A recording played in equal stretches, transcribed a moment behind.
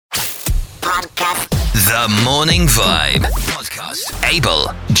podcast. The Morning Vibe podcast.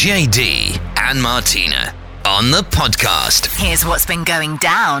 Abel, JD, and Martina on the podcast. Here's what's been going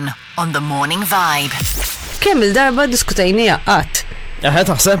down on The Morning Vibe. Kemm il-darba diskutajnija qatt.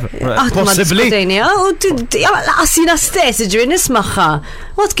 Taħseb? Qatt ma diskutajnija u laqasina stess ġri nismaħħa.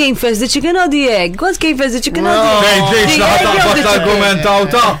 What came first, the chicken or the egg? What came first, the chicken or the egg? Lejx laħat l-argument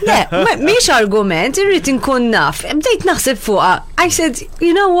għawta? Le, miex argument, irrid inkun naf. Bdejt naħseb fuqa. I said,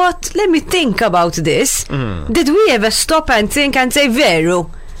 you know what, let me think about this. Did we ever stop and think and say veru?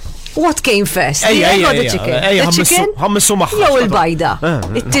 What came first? The egg or the chicken? The chicken? Ħammissu maħħa. Jew il-bajda.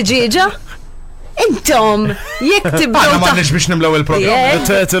 It-tiġiġa? Intom, jek tibdow Għana maħnix biex nimlaw il-program.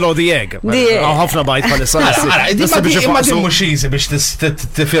 Tilo di egg. Għafna bajt bħalissa. Imma di muxizi biex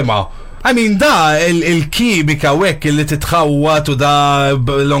tifima. I mean, da il-kimika wek li titħawat u da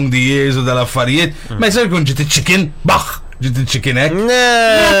long the years u da l-affarijiet, ma jisir kun ġit il-chicken, baħ, ġit il-chicken ek.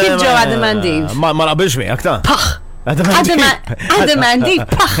 Kif ġo Adam and Eve? Ma naqbilx mi, akta. Paħ. Adam and Eve,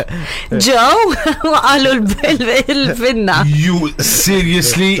 paħ. Joe, għallu l-finna. You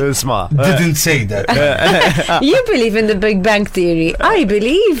seriously didn't say that. You believe in the Big Bang Theory. I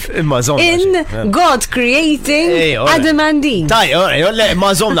believe in God creating Adam and Eve. Le,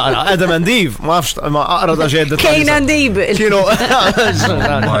 ma zomna, Adam and Eve, ma għafx, ma aqra da ġedda. Cain and Abel. Kienu. Oh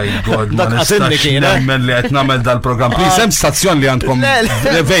my God, ma nistax nemmen li għet namel dal-program. Please, sem stazzjon li għandkom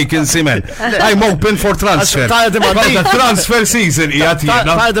vacancy man. I'm open for transfer. Transfer season jgħat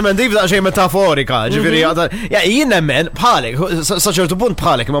jgħna. Adam and Eve da ġej metaforika, ġifiri jien nemmen bħalek, saċertu punt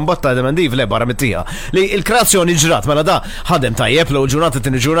bħalek, man botta Adam and Eve le barra mittija. Li il-kreazzjoni ġrat, mela da ħadem tajjeb l ġurnata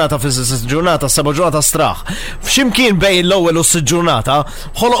tini ġurnata fis ġurnata seba ġurnata straħ. F'ximkien bej l-ewwel u s-ġurnata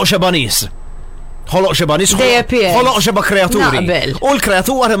ħoloq xebanis. ħoloq xeba kreaturi. U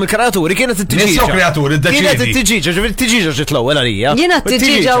l-kreatura mill-kreaturi kienet it-tiġiġa. Nisso kreaturi, d-deċidi. Kienet it-tiġiġa, ġifiri t-tiġiġa ġit l-ewwel għalija. Jiena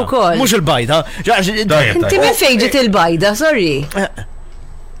t-tiġiġa wkoll. Mhux il-bajda. Inti minn fejn ġiet il-bajda, sorry.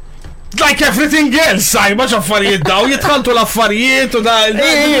 Like everything else, ma ġaffarijiet daw, jitħaltu l-affarijiet u da.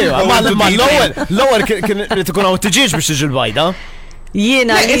 Ma l-ewwel kien ikun hawn t-tiġiġ biex tiġi l-bajda.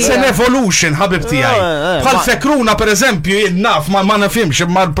 It's an evolution, ħabib tijaj. Bħal fekruna, per eżempju, jinnaf, ma nafimx,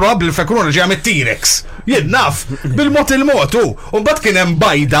 ma probabli fekruna ġi għamet T-Rex. Jinnaf, bil-mot il-mot, un bat kienem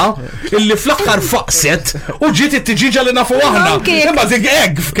bajda, illi fl-axħar faqset, u ġiet it-tiġiġa li nafu għahna. Imma dik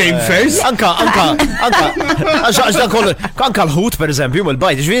egg came first. Anka, l-ħut, per eżempju,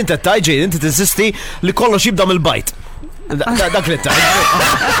 mill-bajt, ġvien inti tajġi, inti tinsisti li kollox jibda mill-bajt. Dak li taj.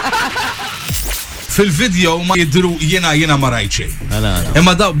 Fil-video ma jidru jena ma rajċej.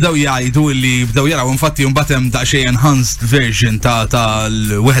 Imma bdaw jgħidu li bdaw jaraw infatti jumbatem daqxej enhanced version ta'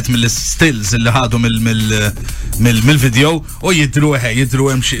 l-wieħed mill-stills li ħadu mill-video u jidru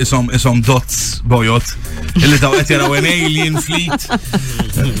hemm xi isom dots bojot illi daw qed jaraw alien fleet.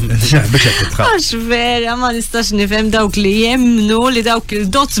 Għax vera ma nistax nifhem dawk li jemnu li dawk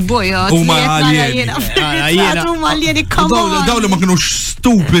il-dots bojot. Huma alieni. Daw li ma kinux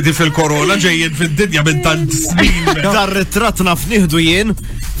stupidi fil-korona ġejjin fid-dinja minn tant snin. Dar-ritratt naf nieħdu jien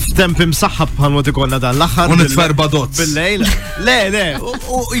f'temp imsaħħab bħal mod ikollna dan l-aħħar. U nitferba dots. Bil-lejl. Le,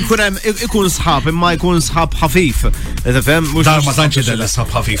 u ikun sħab imma jkun sħab ħafif. Tifhem? Dar ma tantx idel sħab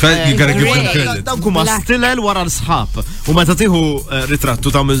ħafif. Dawk huma stilel wara l-sħab. U meta tieħu ritrattu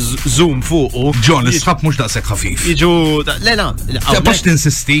ta' zoom fuqu. John, l-sħab mhux daqshekk ħafif. Jiġu le. Biex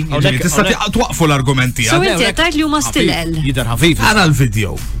tinsisti, tista' twaqfu l-argumenti. So inti qed li huma stilel. Jidher ħafif. Ara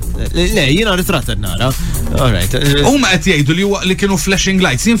l-video. Le, jiena ritratt nara. All right. Huma qed jgħidu li kienu flashing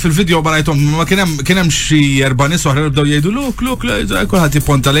lights. Jien fil-video barajthom ma kien hemm xi erba' nies oħra bdew jgħidu look, kulħadd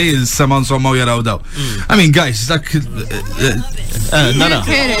jipponta lej is-sema insomma u jaraw daw. I mean guys, dak nara.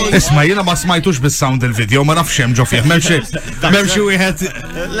 Isma' jiena ma smajtux bis-sound il-video, ma nafx hemm ġo fih. M'hemm xi wieħed.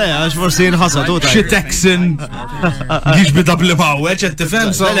 Le, għax forsi jinħasad u xi Texan jiġ bida bl-mawweġ qed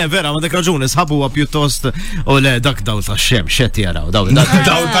tifhem. Le, vera, ma dak raġuni, sħabu huwa pjuttost u le dak daw tax-xemx qed jaraw daw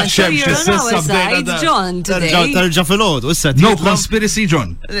Tarġa fil-ħodu, no conspiracy,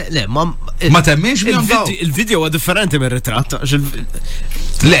 John. Le, ma temminx il-video huwa differenti minn ritratt.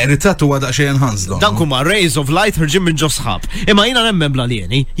 Le, ritratt huwa daqsxejn enhanced. Dan huma rays of light ħarġin minn ġo sħab. Imma jiena nemmen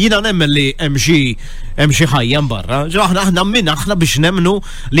bl-alieni, jiena nemmen li hemm xi ħajja barra. Aħna biex nemnu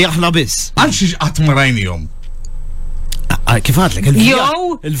li aħna biss. Għalx qatt ma rajnihom. Kif għadlek?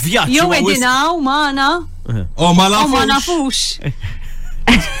 Il-vjaġġ. Jew edinaw maħna. Ma nafux.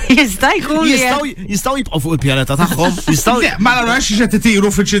 Jista' jkun jistgħu jibqgħu fuq il-pjaneta tagħhom. Ma narax xi qed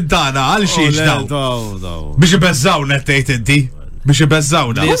itiru fiċ-ċittana għal xiex daw. Biex ibeżżawna tgħid inti. biex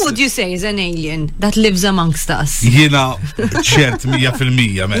ibeżżawna. Who would you say is an alien that lives amongst us? Jiena ċert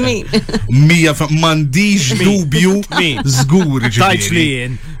 100% mela. M'għandix dubju żgur Tajċ li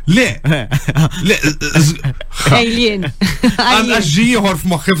jien. Le. Alien. Għanna ġieħor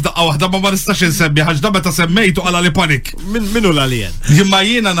f'moħħi f'daqqa waħda ma nistax insemmi ħaġda meta semmejtu għala li panik. Minnu l-alien? Imma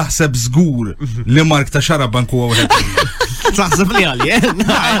jiena naħseb żgur li Mark ta' Xarabank huwa wieħed. Taħseb li alien?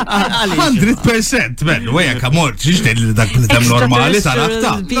 100% bellu, għajak amor, ġiġdej li dak bnidem normali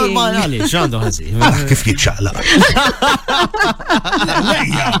tal-akta. Normali, ċandu ħazi. Kif jitxaqla.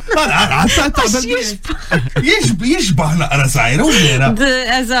 Jixbaħ naqra sajra, u ġera.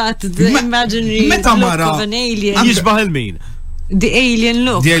 Eżat, the imaginary look of an alien. Jixbaħ il-min? The alien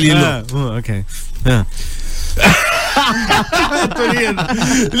look. The alien look. Okay.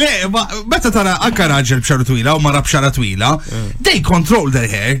 Le, meta tara anka raġel b'xara twila u mara b'xara twila, they control their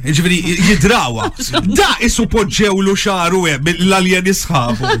hair, ġifiri jidrawa. Da isu poġġewlu xaru l-alien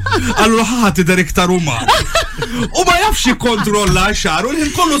isħabu. Allura ħati der iktar uman. U ma jafx jikontrolla xaru,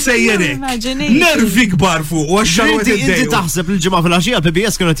 l-kollu sejjerek. Nervi kbar fuq, u għaxxaru Inti taħseb l-ġimgħa fil-għaxija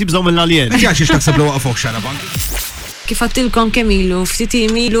PBS kienu tibżaw mill-alien. Għaxix taħseb li waqfok Xarabank. Kif għattilkom kemilu,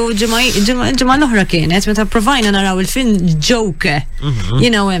 ftitimi ilu ġemma l-oħra kienet, meta provajna naraw il-film Joker,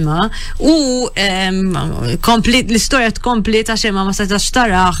 jina Emma, u l-istoria tkomplit għax Emma ma setax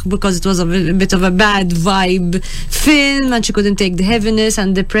taraħ because it was a bit of a bad vibe film and she couldn't take the heaviness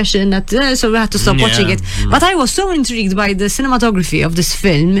and depression so we had to stop watching it. But I was so intrigued by the cinematography of this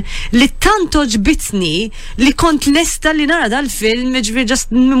film li tanto ġbitni li kont lesta li nara dal-film ġbir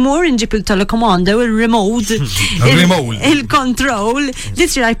just more inġib il-telecommander, il-remote, il-control,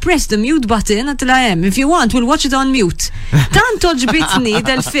 literally I pressed the mute button until I am. If you want, we'll watch it on mute. Tanto ġbitni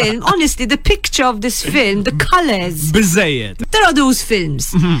del-film, honestly, the picture of this film, the colors. Bizzejiet. There are those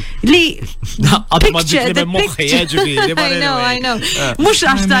films. Li picture, the picture. I know. Mux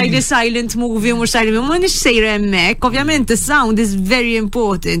għax tajdi silent movie, mux silent movie, mux sejra emmek. Ovvjament, the sound is very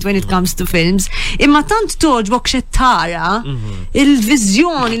important when it comes to films. Imma tant toġbok xettara,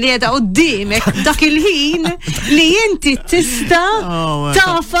 il-vizjoni li għeda qoddimek, dak il-ħin li jinti tista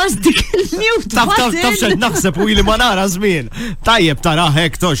tafas dik il-mute button. Tafxed naħseb u ili ma nara żmien. Tajjeb tara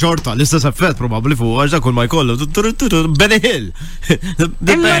hekk to xorta, l-istess effett probabli fuq għax kull ma jkollu. Benny Hill.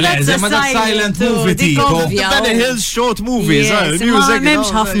 Silent movie tipo. Benny Hill short movies. Music.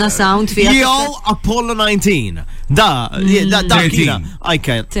 Memx ħafna sound fija. Yo, Apollo 19. Da kina. I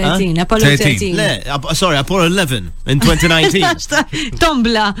can't. 13, Apollo 13. Sorry, Apollo 11 in 2019.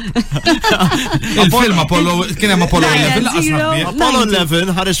 Tombla. Il-film Apollo, kien hemm Apollo 11 laqasna. Apollo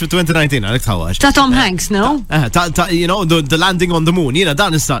 11 ħareġ fi 2019, għalek tħawax. Ta' Tom Hanks, no? You know, the landing on the moon. Jina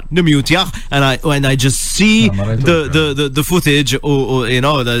dan nista' nimutjaħ and I just see the footage u you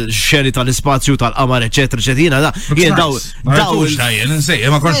know, the xeri tal-ispazju tal-qamar, eccetera, eccetera. Jina daw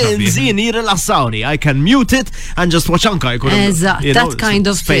nżin jirrilassawni. I can mute it and just watch anka that kind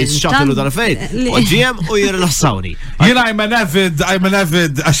of space shuttle u dal-fejt. U ġiem u jirrilassawni. Jina I'm an avid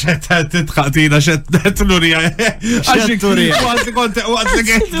għaxet titħatina xet Nurija.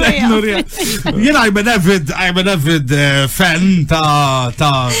 Jina I'm an avid fan ta'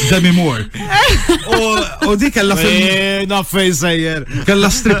 Demi Moore. U di kella film. Naffej sejjer. Kella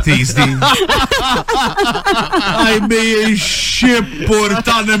striptease di. Għajmi xippur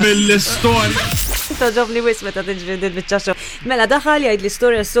tani mill-istorja. Ġobni wismet ta' t-ġvid il-bicċaxo. Mela daħal jgħid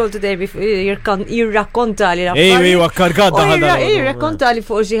l-istoria s-sol today jirrakkonta li raffari. Wakkarkadda ħadda. Jirrakkonta li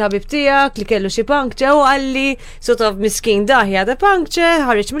fuq xi ħabib tiegħek li kellu xi puncture u għalli sort of miskin daħja da puncture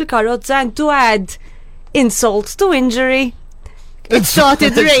ħareġ mill-karozza and to add insult to injury. It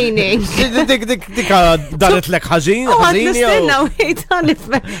started raining. Dik daret lek ħażin. U għad nistenna u għid għalif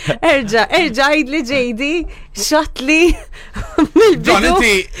erġa għid li ġejdi xatli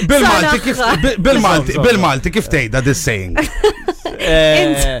bil-Malti kif tgħidha this saying?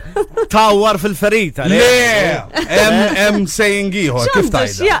 Tawwar fil-ferita. Le, hemm saying ieħor kif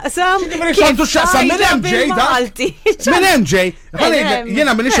tgħidha. X'għandu x'jaqsam minn hemm ġej da? Minn hemm ġej.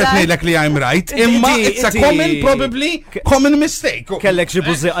 Jiena m'iniex qed ngħidlek li I'm right, imma it's a common mistake. Kellek xi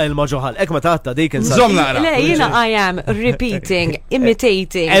bużieqa il-maġoħal. Ek ma taħta dik insab. Żomm nara. Le, jiena I am repeating,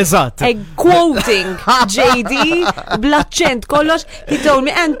 imitating, Eżatt. quoting JD bl-aċċent kollox. He told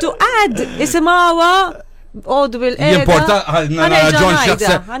me and to add isimawa audible Jimporta John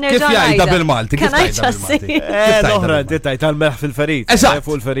Shaxer. Kif jgħidha bil-Malti? Kif tgħidha bil-Malti? L-oħra tgħid tal-meħ fil-ferit. Eżatt.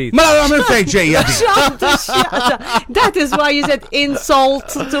 Fuq il-ferit. Ma nagħmel fejn ġejja di. That is why you said insult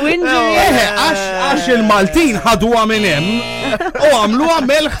to injury. Għax il-Maltin ħadwa minn hemm U għamluha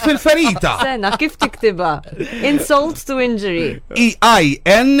melħ fil-ferita. Senna, kif tiktiba? Insult to injury.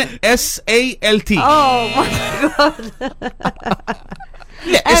 EINSALT. Oh my God.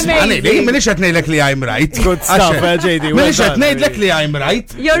 Isma' ngħidlek, minix qed ngħidlek li I'm right. Good stuff, JD. Minix qed ngħidlek li I'm right.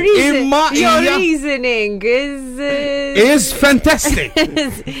 Your Imma reasoning is fantastic.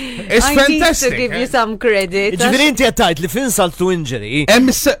 It's I need to fantastic. give you some credit. Ġifieri inti qed tgħid li f'insult to injury. Hemm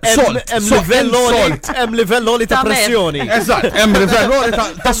livell li ta' pressjoni. Eżatt, hemm livell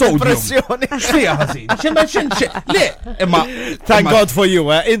ta' sodium. Pressjoni. X'fiha ħażin? Le, imma Thank God for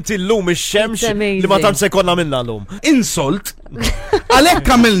you, inti llum ix-xemx li ma tantx se jkollna minnha llum. insult għalhekk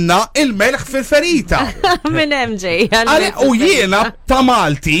għamilna il-melħ fil-ferita. Minn MJ. U jiena ta'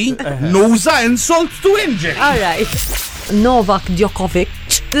 Malti nuża insult to injury. All right. Novak Djokovic.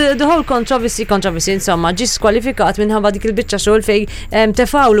 The whole controversy, insomma, ġi skwalifikat minħabba dik il-bicċa xogħol fej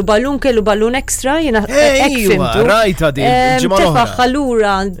tefawlu ballun kellu ballun extra, jiena Ejwa, rajta di, ġimgħa l-oħra. Tefaħ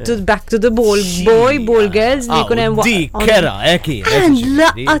allura back to the ball girls li jkun hemm Di kera, eki.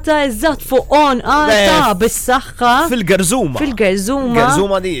 Laqata eżatt fuq għata bis-saħħa Fil-Gerzuma.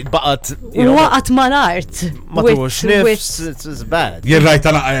 Gerzuma di baqat. waqat mal-art. Ma tux nifs, it's bad. Jien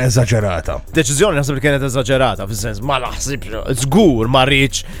rajta naqa eżaġerata. Deċiżjoni naħseb li kienet eżaġerata, fis-sens ma naħsibx, żgur ma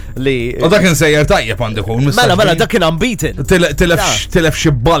rridx li. U dak insejjer tajjeb għandu kun. Mela, dak kien unbeaten. Tilef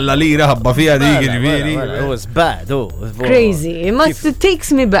xi balla li raħabba fiha dik ġifieri. It was bad, Crazy. It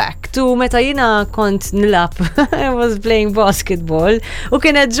takes me back to meta jina kont nilab. I was playing basketball. U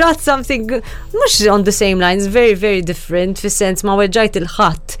kienet ġat something, mux on the same lines, very, very different, fis-sens ma weġġajt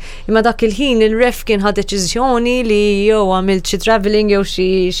il-ħatt. Imma dak il-ħin il-ref kien ħad deċiżjoni li jew għamilt xi traveling jew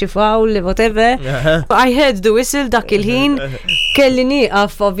xi foul, whatever. I heard the whistle dak il-ħin kelli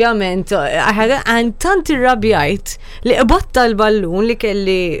nieqaf ovvjament, għan tant irrabjajt li qbatta l-ballun li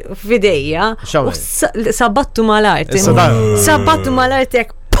kelli f'idejja u sabattu mal-art. Sabattu mal-art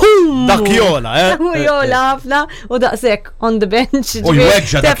jek pum! Dak jola, Jola ħafna u daqsek on the bench. U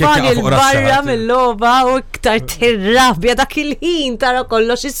jweġġa dak Tefani il-kaqqa fuq l-barra rassa. mill-loba u iktar tirrabja dak il-ħin tara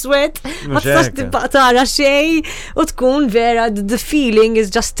kollox iswed. Ma tistax tibqa' tara xej u tkun vera the feeling is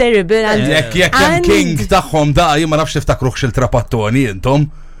just terrible. Jekk hemm king tagħhom da ma nafx tiftakruhx il-trapattoni intom.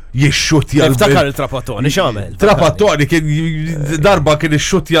 Jixxutja Iftakar il-trapattoni, x'għamel? Trapattoni kien darba kien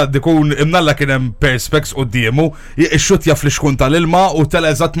ix-xutja dikun imnalla kien hemm perspex qudiemu, ix-xutja fl-ixkun tal-ilma u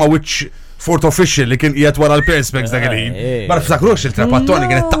tal-eżatt ma' wiċċ Fort Official li kien qiegħed wara l-perspex dak il-ħin. Ma niftakrux il-trapattoni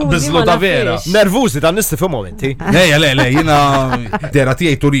kienet taqbiżlu ta' vera. Nervużi ta' nistifhom inti. Le, jiena dera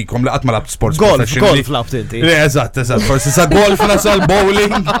tiegħi turikom li qatt ma labt sports Golf labt inti. Le, eżatt, forsi sa golf nasal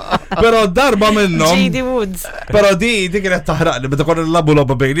bowling, però darba minnhom. J.D. Woods. Però di kienet taħraqni meta konna nlabu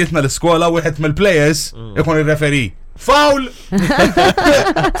logħba bejnietna l-iskola wieħed mill-players ikun ir-referee. Foul! U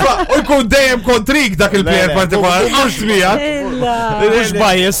jkun dejjem kontrik dak il-player partikolari, mhux tbija. Mhux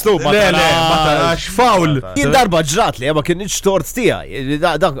bajjes tu, ma tarax foul. Jien darba ġrat li ma kienx tort tiegħi.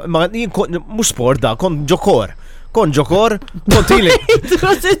 Mhux sport da, kon ġokor. Kon ġokor, kontili.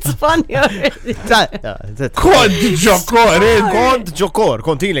 It's funny already. Kont ġokor,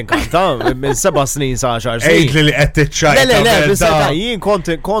 kontili nkanta, minn 7 snin sa 10 snin. Ejt li qed tiċċajta. Le, jien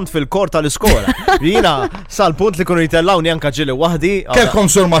kont fil-kort tal-iskola. Jiena sal-punt li kienu jitellawni anka ġili waħdi. Kelkom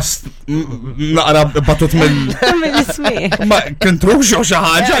sur ma naqra batut Mill-ismi. ma kintrux jew xi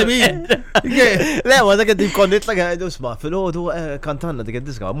ħaġa. Le, ma dak id konnit la għajdu sma, fil-ħodu kantanna dik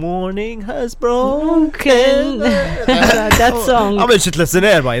id-diska. Morning has broken. That song. Għamil xi 3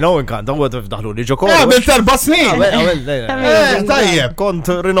 erba' inkanta, u għed f'daħlu li ġokor. Għamil 4 snin. Tajjeb. Kont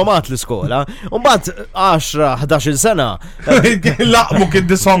rinomat l-iskola. Umbat 10-11 sena. Laqmu kien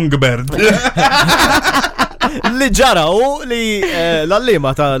di Songbird. Li ġara u li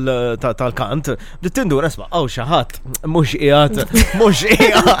l-allima tal-kant li tindur esma, għaw xaħat, mux ijat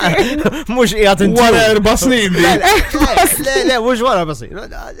Wara 4 snin di. Le, mux wara 4 snin.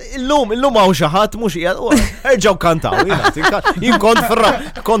 Illum għaw xaħat, mux ijat, erġaw kantaw, jien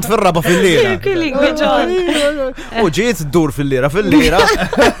kont firraba fil-lira. U ġiet dur fil-lira.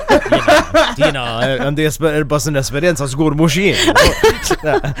 Jina, għandi 4 snin esperienza, zgur mux jien.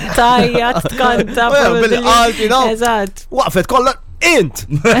 Tajja, tkanta. Eżatt. Waqfet kollha int.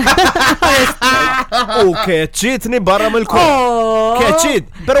 U keċċitni barra mill-kol. Keċċit,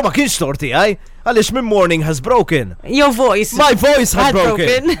 però ma kienx torti għaj. Għalix min morning has broken. Your voice. My voice has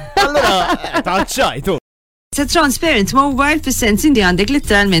broken. Allora, taċċajtu. It's a transparent mobile fis-sens indi għandek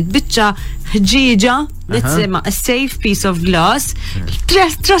literalment biċċa ħġieġa, let's say a safe piece of glass,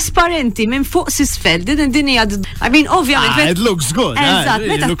 trasparenti minn fuq sisfel, din hija, I mean, ovvjament. It looks good. Eżatt,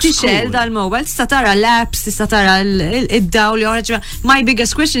 meta tixel dal-mobile, tista' tara laps, tista' tara id-dawl li ħoreġ. My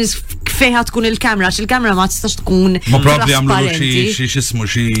biggest question is fejħa tkun il-kamra, il-kamra ma tistax tkun Ma probabli għamlu trasparenti.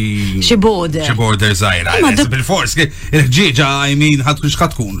 xi border. Xi border zaħira. Bil-fors, il-ħġieġa,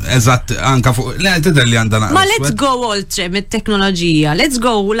 ħatkun, eżatt, anka fuq, tidher li għandana. Ma let's go oltre mit-teknoloġija, let's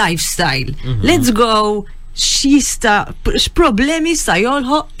go lifestyle, let's go x'problemi sta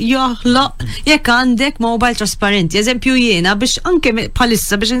joħloq jekk għandek mobile trasparenti. Eżempju jiena biex anke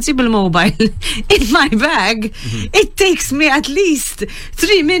bħalissa biex insib il-mobile in my bag, it takes me at least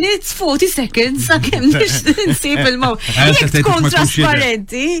 3 minutes 40 seconds sakemm biex insib il-mobile. Jekk tkun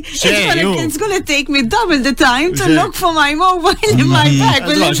trasparenti, it's gonna take me double the time to look for my mobile in my bag.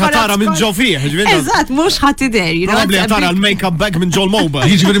 Ħatara minn ġo fih, Eżatt, mux ħatider. Probabli ħatara l-make-up bag minn ġo l-mobile.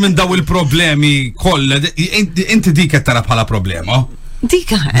 Jiġifieri minn daw il-problemi kollha, inti dik qed tara bħala problema.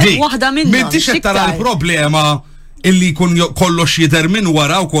 Dika, waħda minnhom. M'intix qed tara l-problema illi jkun kollox jidher minn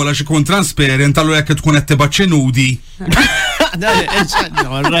wara u kollox ikun transparent allura jekk tkun qed tibgħat xi nudi.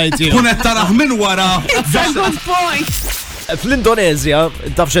 Tkun qed taraħ minn wara. It's a good point. Fl-Indonezja,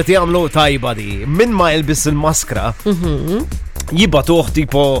 taf xed jagħmlu tajba di, minn ma jilbis il-maskra, jibatuħ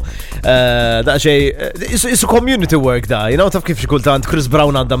tipo daqxej, isu community work da, taf kif xikultant Chris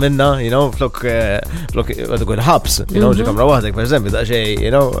Brown għadda minna, flok ħabs, ġikamra wahdek, per eżempju, daqxej,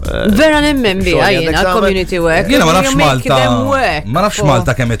 Vera nemmen bi għajina, community work. Jena ma nafx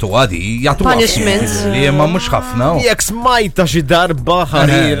Malta kemmetu għadi, jgħatu punishments. Li jemma mux ħafna. Jek smajta xi darba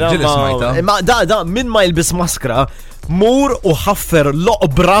ħarira. ġili smajta. Ma da, minn ma jilbis maskra, mur u ħaffer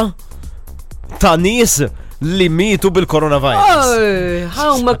loqbra ta' nies li mitu bil-coronavirus. Oh,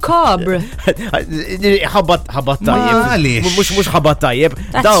 how macabre. ħabat tajjeb. Mux ħabat tajjeb.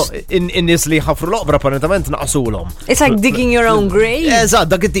 Daw, in-nis li ħafru l-oqbra apparentament naqsulhom. It's like digging your own grave. Eżatt,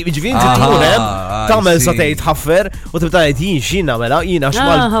 dak it-tip ġivin t-tkun tamel sa tgħid ħaffer u tibtajt jien namela, jien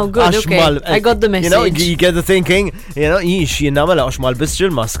how good, okay. I got the message. You get the thinking, jien namela għax mal bisġ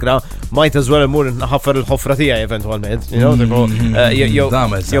il-maskra, might as well mur ħaffer il-ħofra tiegħi eventualment,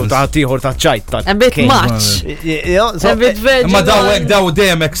 jew taħtiħor taċċajt. A bit much. Ma daw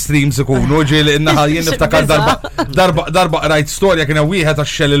dejjem extremes ikunu, ġieli innaħa jien niftakar darba rajt storja kien wieħed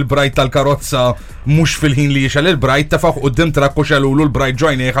għaxxel il-brajt tal-karozza mhux fil-ħin li jixel il-brajt tafax qudiem trakk u xelulu l-brajt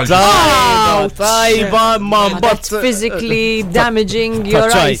ġojni tajba ma That's physically damaging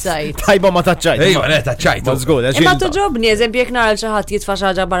your eyesight. Tajba ma taċċajt. Ejja, taċċajt. Imma toġobni, eżempju jekk nara xi ħadd jitfa' xi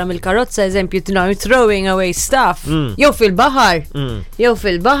ħaġa barra mill-karozza, eżempju throwing away stuff. Jew fil-baħar.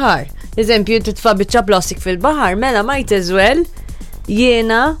 Eżempju, titfa' biċċa plastik fil-baħar, mela might as well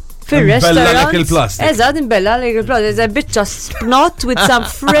jiena fil-restaurant. Eżatt, imbella lek il-plastik. Eżatt, biċċa snot with some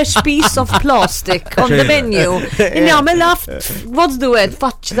fresh piece of plastic on the menu. Nagħmilha what's the word?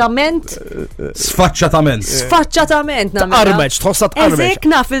 Sfaċċatament nagħmilha. Armeġ, tħossat armeġ. Eżek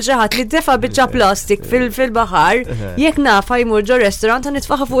naf il-xi ħadd li tefa' biċċa plastik fil-baħar, jekk naf ħajmur ġo restaurant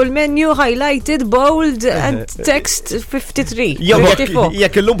nitfaħa fuq il-menu highlighted, bold and text 53.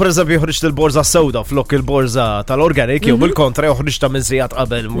 Jekk illum pereżempju joħriġ il-borza sewda flok il-borza tal-organic jew bil-kontra joħriġ ta' miżrijat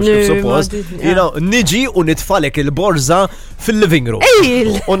qabel mhux suppost. Niġi u nitfalek il-borza fil-living room.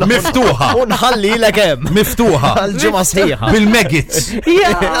 Miftuħa. U nħalli l-ekem. Miftuħa. Għal-ġimgħa sħiħa. Bil-maggots.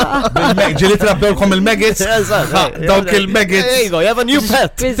 Ġili trabbewkom il-maggots. Dawk il-maggots. You have a new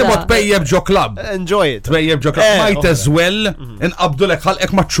pet. Tibgħod tbejjeb ġo club. Enjoy it. Tbejjeb ġo club. Might as well inqabdulek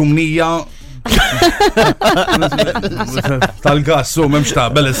ħalqek maċċumnija tal-gas, u memx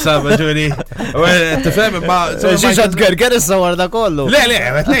taqbel issa, ġveri. Tifhem, ma. Ġiġad gerger issa warda kollu. Le,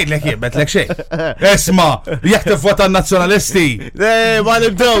 betlek xej. Esma, jek tivvota n-nazzjonalisti. Ma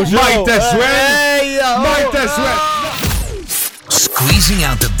nibdewx. Might as well. Squeezing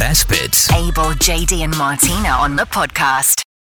out the best bits. Abel, JD and Martina on the podcast.